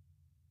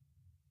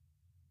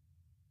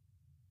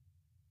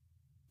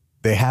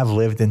 They have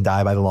lived and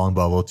died by the long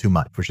ball a little too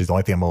much, which is the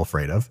only thing I'm a little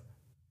afraid of.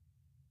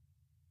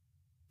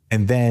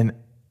 And then,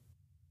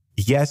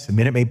 yes,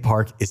 Minute Maid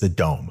Park is a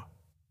dome.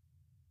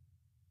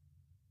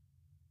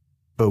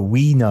 But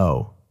we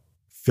know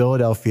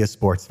Philadelphia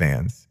sports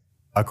fans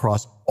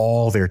across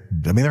all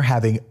they're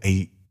having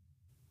a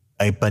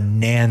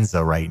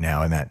bonanza right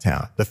now in that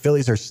town. The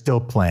Phillies are still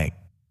playing.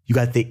 You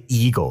got the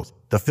Eagles.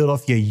 The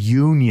Philadelphia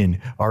Union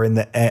are in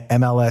the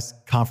MLS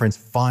conference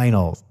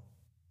finals.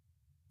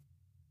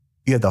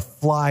 You have the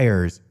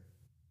Flyers.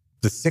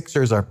 The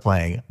Sixers are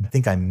playing. I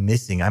think I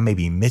may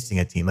be missing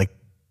a team. Like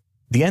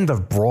the end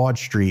of Broad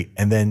Street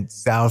and then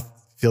South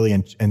Philly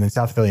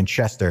and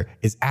Chester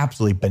is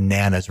absolutely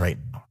bananas right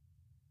now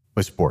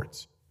with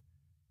sports.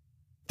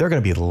 They're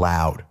going to be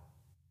loud.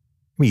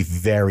 Be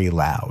very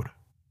loud.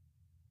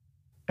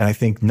 And I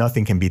think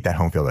nothing can beat that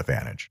home field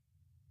advantage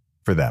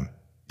for them.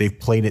 They've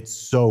played it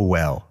so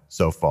well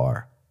so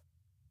far.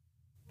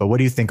 But what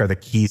do you think are the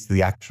keys to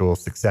the actual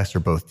success for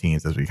both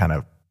teams as we kind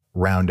of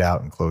round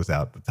out and close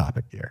out the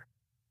topic here?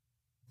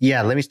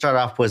 Yeah, let me start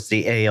off with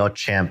the AL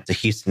champ, the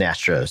Houston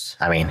Astros.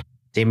 I mean,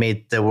 they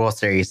made the World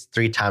Series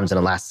 3 times in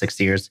the last 6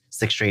 years,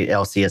 6 straight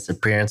LCS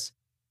appearance.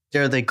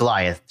 They're the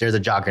Goliath. They're the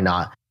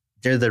juggernaut.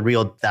 They're the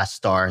real Death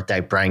Star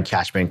that Brian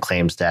Cashman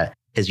claims that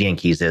his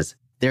Yankees is.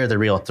 They're the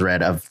real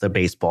threat of the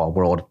baseball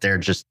world. They're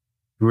just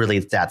really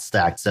that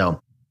stacked.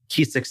 So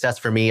key success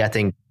for me, I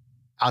think,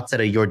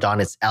 outside of Jordan,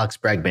 it's Alex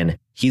Bregman.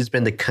 He's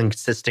been the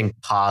consistent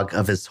cog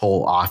of his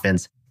whole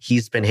offense.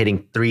 He's been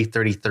hitting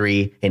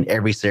 .333 in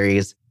every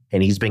series,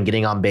 and he's been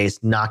getting on base,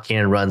 knocking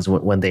in runs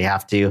when they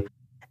have to.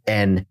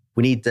 And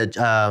we need the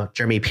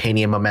Jeremy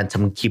Pena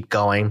momentum keep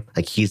going.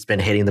 Like he's been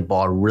hitting the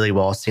ball really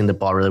well, seeing the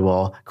ball really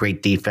well,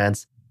 great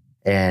defense.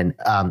 And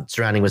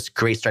surrounding with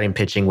great starting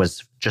pitching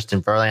was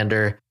Justin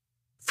Verlander,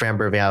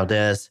 Framber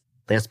Valdez,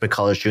 Lance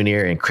McCullers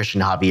Jr., and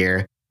Christian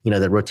Javier. You know,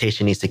 the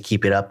rotation needs to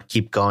keep it up,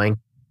 keep going.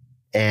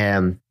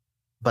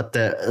 But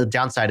the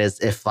downside is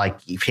if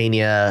like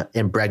Pena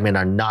and Bregman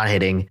are not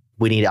hitting,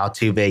 we need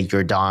Altuve,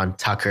 Jordan,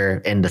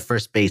 Tucker, and the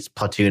first base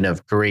platoon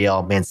of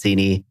Gurriel,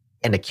 Mancini,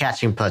 and the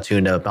catching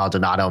platoon of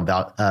Maldonado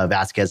and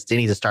Vasquez. They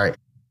need to start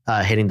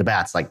hitting the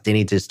bats. Like they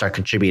need to start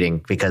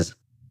contributing because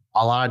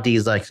a lot of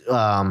these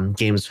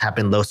games have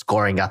been low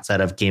scoring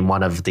outside of game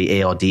 1 of the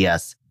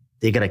ALDS.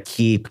 They got to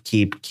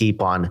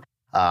keep on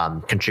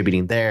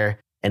contributing there.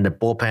 And the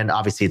bullpen,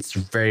 obviously, it's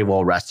very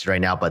well rested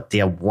right now, but they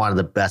have one of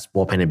the best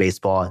bullpen in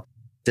baseball.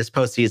 This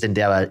postseason,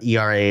 they have an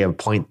ERA of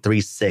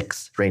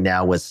 .36 right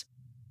now with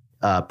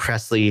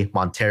Presley,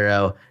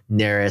 Montero,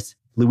 Neris,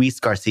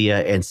 Luis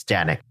Garcia, and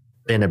Stanek.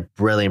 Been a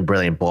brilliant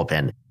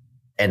bullpen.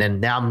 And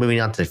then now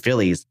moving on to the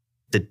Phillies,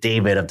 the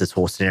David of this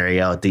whole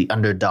scenario, the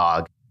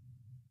underdog.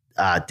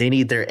 They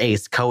need their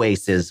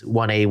co-aces,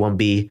 1A,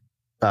 1B,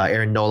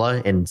 Aaron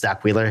Nola and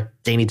Zach Wheeler.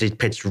 They need to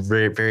pitch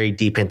very, very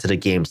deep into the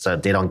game so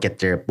they don't get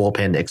their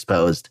bullpen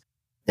exposed.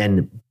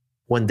 And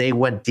when they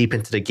went deep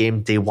into the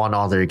game, they won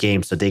all their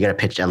games. So they got to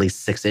pitch at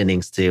least 6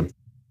 innings to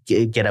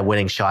get a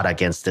winning shot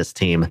against this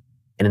team.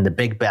 And in the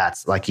big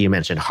bats, like you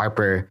mentioned,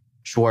 Harper,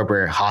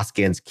 Schwarber,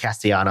 Hoskins,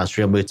 Castellanos,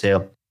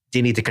 Realmuto,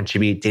 they need to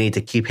contribute. They need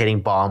to keep hitting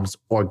bombs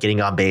or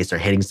getting on base or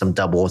hitting some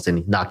doubles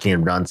and knocking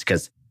in runs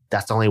because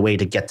that's the only way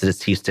to get to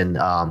this Houston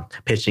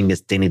pitching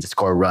is they need to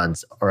score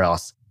runs or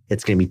else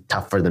it's going to be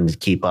tough for them to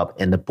keep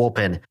up. And the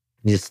bullpen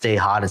needs to stay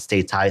hot and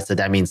stay tight. So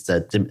that means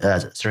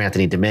that Sir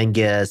Anthony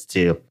Dominguez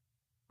to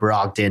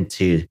Brogdon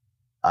to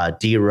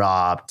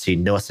D-Rob to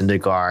Noah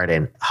Syndergaard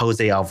and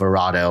Jose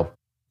Alvarado,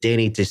 they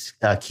need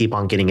to keep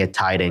on getting it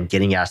tight and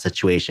getting out of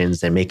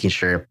situations and making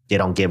sure they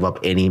don't give up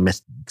any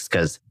mistakes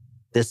because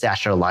this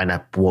Astro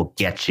lineup will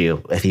get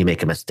you if you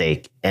make a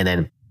mistake. And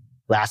then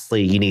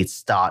lastly, you need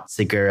Stott,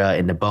 Segura,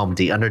 and Nabom,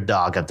 the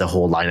underdog of the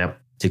whole lineup,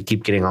 to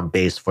keep getting on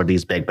base for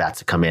these big bats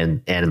to come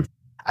in. And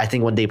I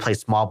think when they play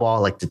small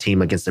ball, like the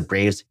team against the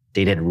Braves,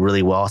 they did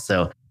really well.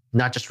 So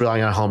not just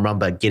relying on a home run,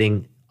 but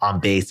getting on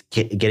base,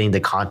 getting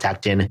the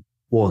contact in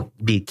will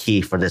be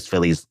key for this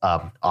Phillies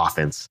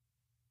offense.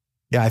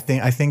 Yeah, I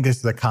think this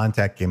is a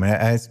contact game.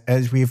 And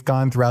as we've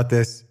gone throughout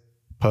this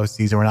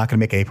postseason, we're not going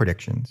to make any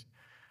predictions.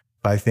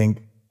 But I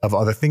think of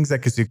all the things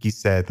that Kazuki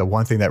said, the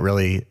one thing that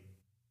really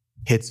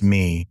hits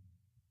me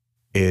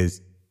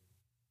is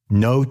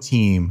no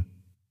team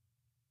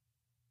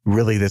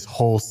really this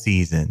whole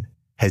season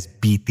has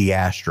beat the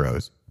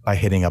Astros by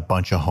hitting a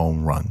bunch of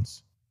home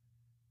runs.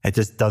 It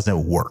just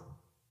doesn't work.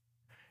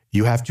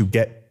 You have to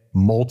get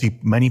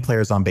many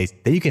players on base.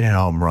 Then you can hit a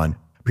home run,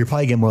 but you're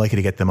probably more likely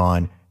to get them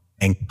on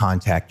and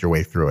contact your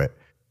way through it.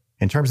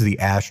 In terms of the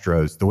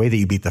Astros, the way that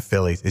you beat the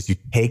Phillies is you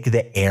take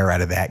the air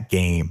out of that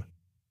game,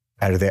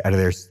 out of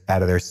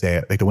their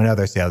sail, like the wind out of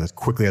their sails as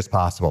quickly as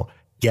possible.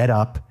 Get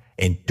up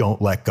and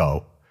don't let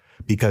go.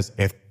 Because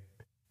if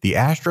the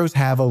Astros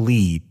have a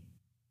lead,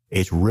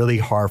 it's really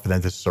hard for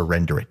them to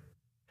surrender it.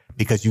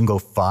 Because you can go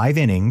 5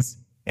 innings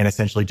and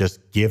essentially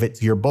just give it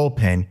to your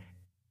bullpen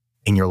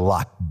and you're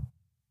locked.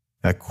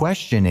 The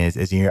question is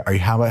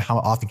how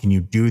often can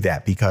you do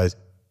that? Because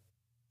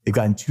they've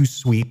gotten 2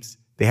 sweeps.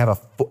 They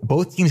have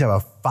both teams have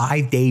a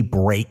 5-day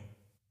break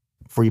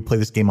before you play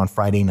this game on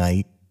Friday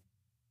night.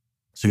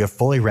 So you're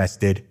fully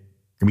rested. You're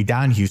gonna be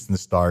down in Houston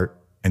to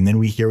start, and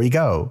then here we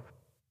go.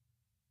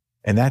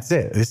 And that's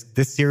it.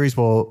 This series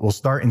will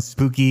start in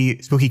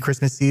spooky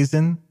Christmas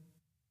season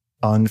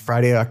on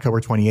Friday, October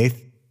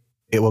 28th.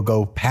 It will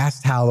go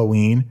past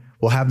Halloween.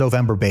 We'll have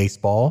November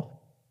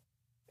baseball.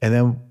 And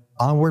then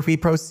onward we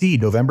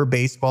proceed. November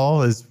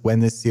baseball is when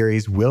this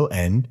series will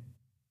end.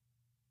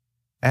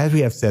 As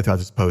we have said throughout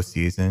this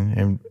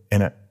postseason,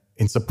 and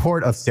in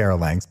support of Sarah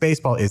Lang's,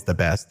 baseball is the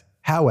best.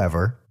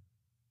 However,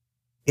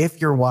 if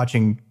you're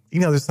watching,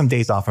 there's some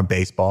days off from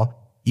baseball,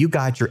 you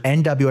got your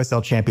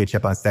NWSL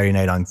championship on Saturday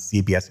night on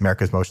CBS,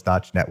 America's Most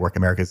Watched Network,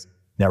 America's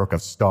Network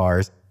of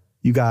Stars.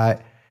 You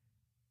got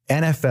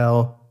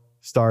NFL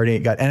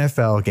starting, got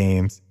NFL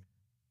games.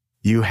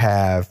 You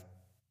have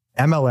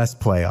MLS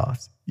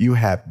playoffs. You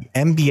have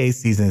NBA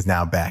season is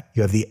now back.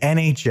 You have the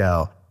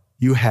NHL.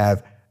 You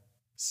have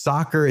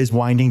soccer is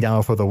winding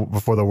down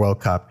before the World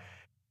Cup.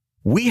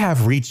 We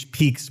have reached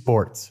peak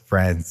sports,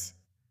 friends.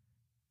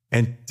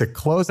 And to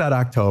close out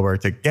October,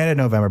 to get it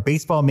November,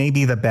 baseball may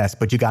be the best,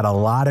 but you got a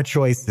lot of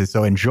choices.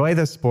 So enjoy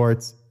the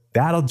sports.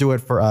 That'll do it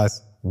for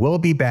us. We'll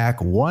be back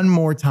one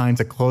more time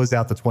to close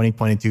out the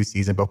 2022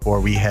 season before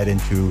we head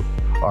into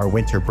our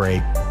winter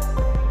break.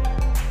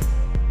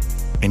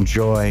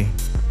 Enjoy,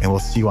 and we'll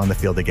see you on the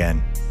field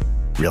again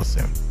real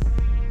soon.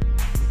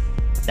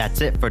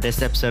 That's it for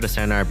this episode of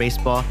Sayonara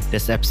Baseball.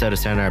 This episode of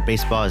Sayonara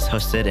Baseball is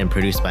hosted and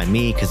produced by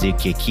me,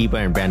 Kazuki Akiba,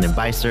 and Brandon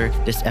Beiser.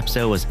 This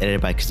episode was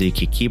edited by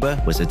Kazuki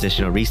Akiba, with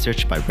additional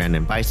research by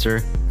Brandon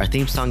Beiser. Our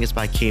theme song is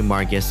by Kay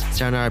Margus.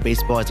 Sayonara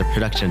Baseball is a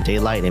production of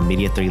Daylight and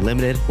Media 3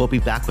 Limited. We'll be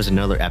back with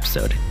another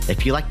episode.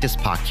 If you like this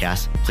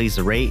podcast,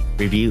 please rate,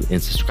 review,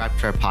 and subscribe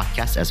to our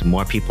podcast as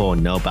more people will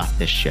know about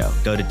this show.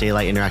 Go to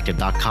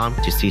daylightinteractive.com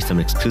to see some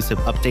exclusive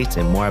updates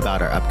and more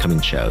about our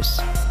upcoming shows.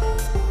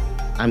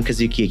 I'm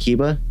Kazuki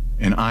Akiba.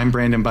 And I'm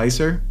Brandon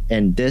Beiser.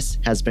 And this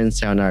has been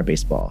Sayonara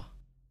Baseball.